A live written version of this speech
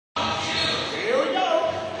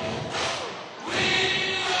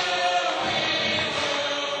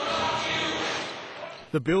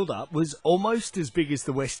The build-up was almost as big as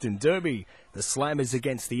the Western Derby. The Slammers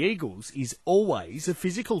against the Eagles is always a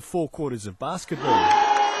physical 4 quarters of basketball.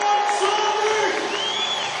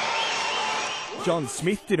 John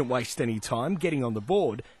Smith didn't waste any time getting on the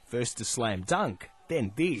board. First a slam dunk,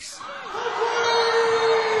 then this.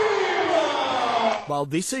 While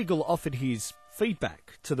this Eagle offered his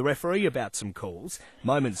feedback to the referee about some calls,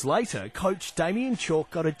 moments later, coach Damien Chalk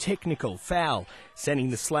got a technical foul, sending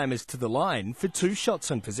the Slammers to the line for 2 shots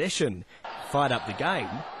on possession. Fired up the game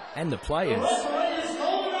and the players.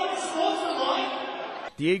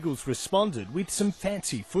 The Eagles responded with some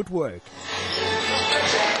fancy footwork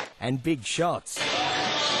and big shots.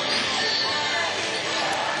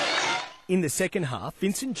 In the second half,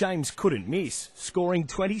 Vincent James couldn't miss, scoring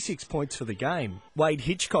 26 points for the game. Wade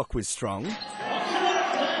Hitchcock was strong,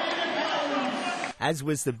 as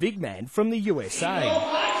was the big man from the USA.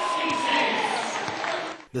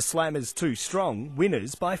 The Slammers too strong,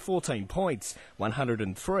 winners by 14 points,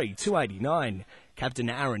 103-89. Captain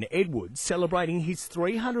Aaron Edwards celebrating his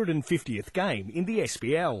 350th game in the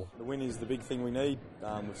SBL. The win is the big thing we need.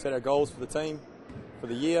 We've set our goals for the team for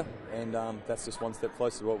the year, and that's just one step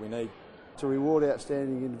closer to what we need. To reward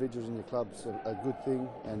outstanding individuals in your club's a good thing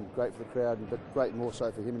and great for the crowd, but great more so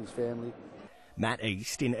for him and his family. Matt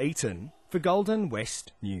East in Eton for Golden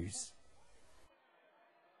West News.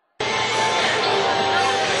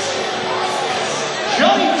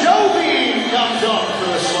 Johnny Joby comes on for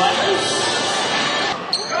the Slammers.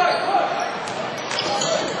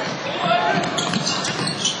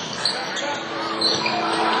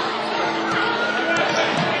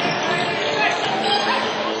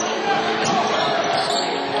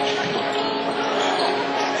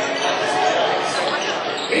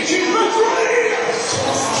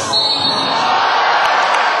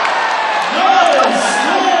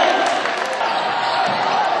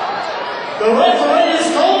 The referee is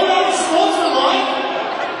called unsportsmanlike.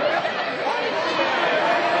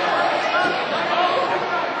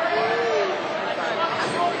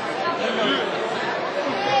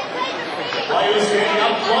 Players getting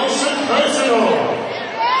up close and personal.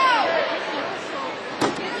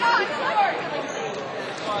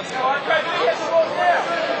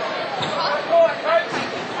 Coach.